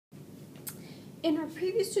In our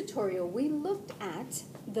previous tutorial, we looked at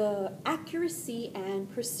the accuracy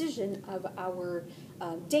and precision of our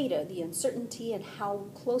data, the uncertainty, and how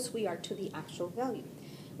close we are to the actual value.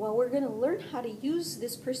 Well, we're going to learn how to use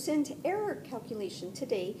this percent error calculation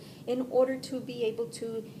today in order to be able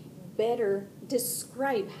to better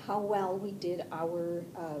describe how well we did our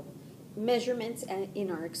measurements in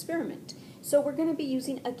our experiment. So we're going to be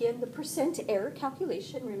using, again, the percent error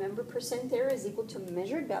calculation. Remember, percent error is equal to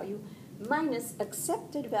measured value minus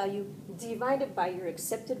accepted value divided by your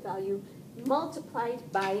accepted value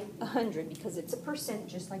multiplied by 100, because it's a percent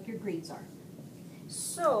just like your grades are.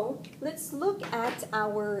 So let's look at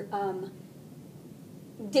our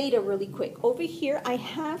data really quick. Over here I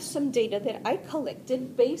have some data that I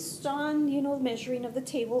collected based on, measuring of the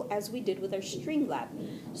table as we did with our Streamlab.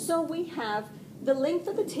 So we have the length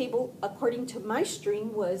of the table according to my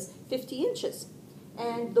stream was 50 inches.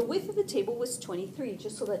 And the width of the table was 23,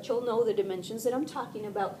 just so that you'll know the dimensions that I'm talking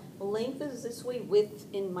about. Length is this way, width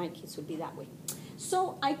in my case would be that way.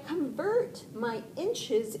 So I convert my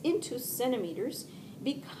inches into centimeters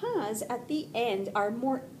because at the end, our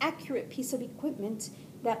more accurate piece of equipment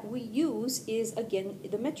that we use is, again,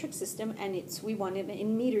 the metric system, and we want it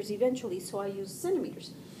in meters eventually, so I use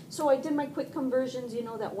centimeters. So I did my quick conversions,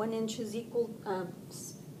 that 1 inch is equal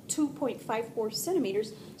 2.54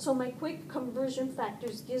 centimeters. So my quick conversion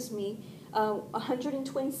factors gives me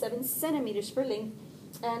 127 centimeters for length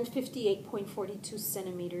and 58.42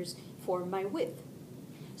 centimeters for my width.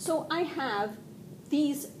 So I have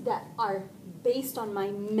these that are based on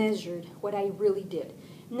my measured, what I really did.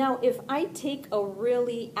 Now, if I take a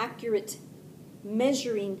really accurate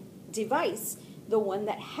measuring device, the one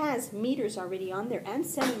that has meters already on there and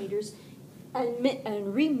centimeters, and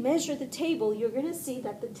remeasure the table, you're going to see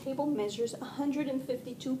that the table measures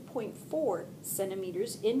 152.4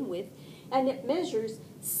 centimeters in width, and it measures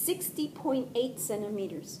 60.8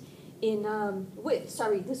 centimeters in width.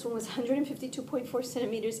 Sorry, this one was 152.4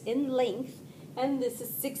 centimeters in length, and this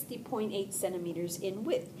is 60.8 centimeters in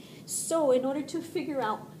width. So in order to figure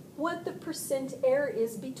out what the percent error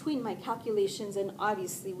is between my calculations, and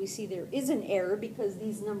obviously we see there is an error because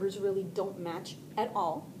these numbers really don't match at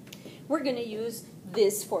all, we're going to use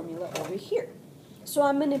this formula over here. So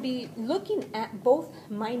I'm going to be looking at both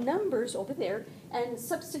my numbers over there and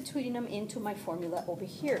substituting them into my formula over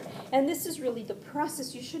here. And this is really the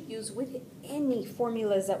process you should use with any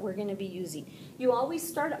formulas that we're going to be using. You always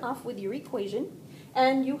start off with your equation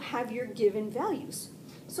and you have your given values.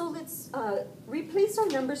 So let's replace our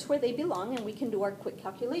numbers where they belong, and we can do our quick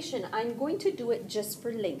calculation. I'm going to do it just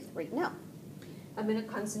for length right now. I'm going to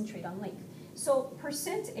concentrate on length. So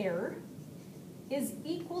percent error is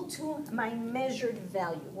equal to my measured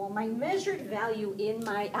value. Well, my measured value in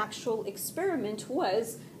my actual experiment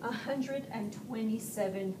was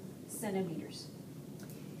 127 centimeters.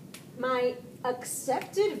 My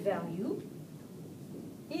accepted value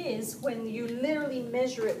is when you literally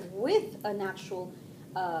measure it with an actual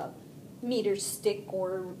meter stick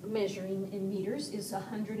or measuring in meters is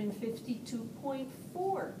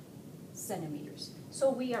 152.4 centimeters. So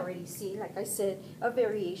we already see, like I said, a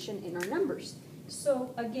variation in our numbers.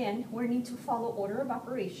 So again, we need to follow order of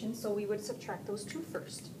operations, so we would subtract those two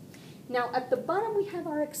first. Now at the bottom we have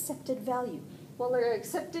our accepted value. Well, our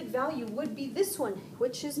accepted value would be this one,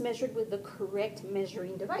 which is measured with the correct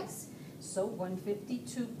measuring device. So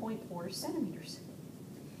 152.4 centimeters.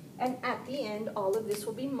 And at the end, all of this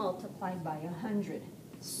will be multiplied by 100.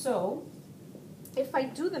 So if I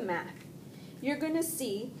do the math, you're going to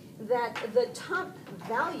see that the top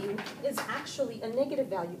value is actually a negative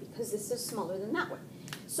value because this is smaller than that one.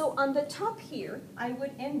 So on the top here, I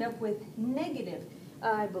would end up with negative,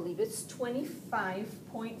 I believe it's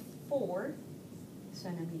 25.4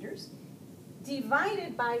 centimeters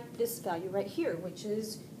divided by this value right here, which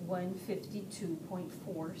is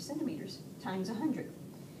 152.4 centimeters times 100.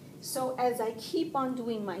 So as I keep on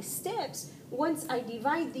doing my steps, once I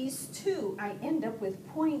divide these two, I end up with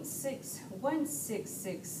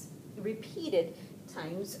 0.6166 repeated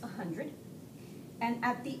times 100. And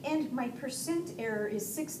at the end, my percent error is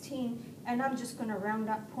 16, and I'm just going to round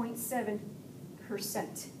up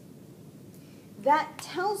 0.7%. That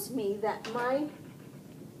tells me that my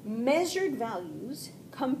measured values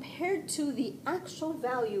compared to the actual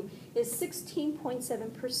value is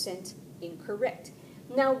 16.7% incorrect.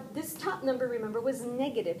 Now, this top number, remember, was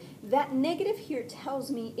negative. That negative here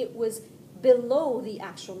tells me it was below the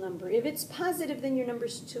actual number. If it's positive, then your number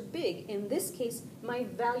is too big. In this case, my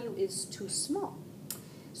value is too small.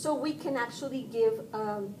 So we can actually give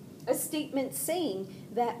a statement saying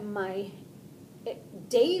that my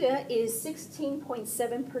data is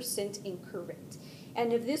 16.7% incorrect.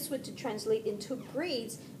 And if this were to translate into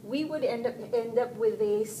grades, we would end up with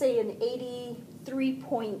a, say, an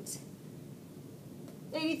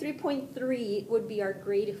 83.3 would be our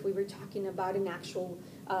grade if we were talking about an actual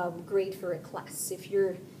grade for a class. If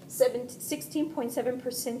you're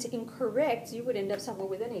 16.7% incorrect, you would end up somewhere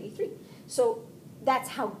with an 83. So that's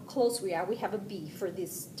how close we are. We have a B for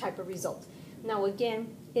this type of result. Now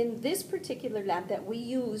again, in this particular lab that we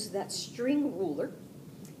use that string ruler,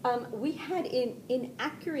 we had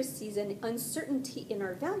inaccuracies and uncertainty in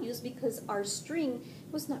our values because our string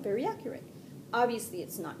was not very accurate. Obviously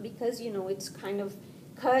it's not, because it's kind of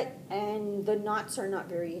cut and the knots are not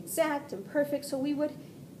very exact and perfect, so we would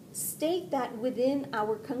state that within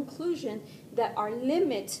our conclusion that our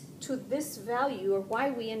limit to this value, or why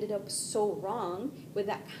we ended up so wrong with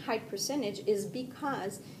that high percentage, is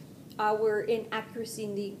because our inaccuracy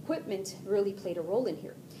in the equipment really played a role in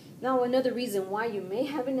here. Now, another reason why you may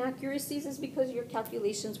have inaccuracies is because your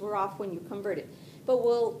calculations were off when you converted. But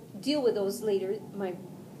we'll deal with those later.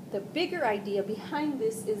 The bigger idea behind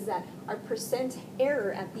this is that our percent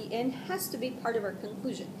error at the end has to be part of our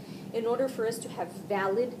conclusion. In order for us to have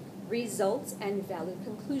valid results and valid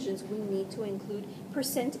conclusions, we need to include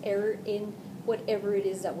percent error in whatever it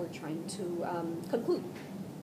is that we're trying to conclude.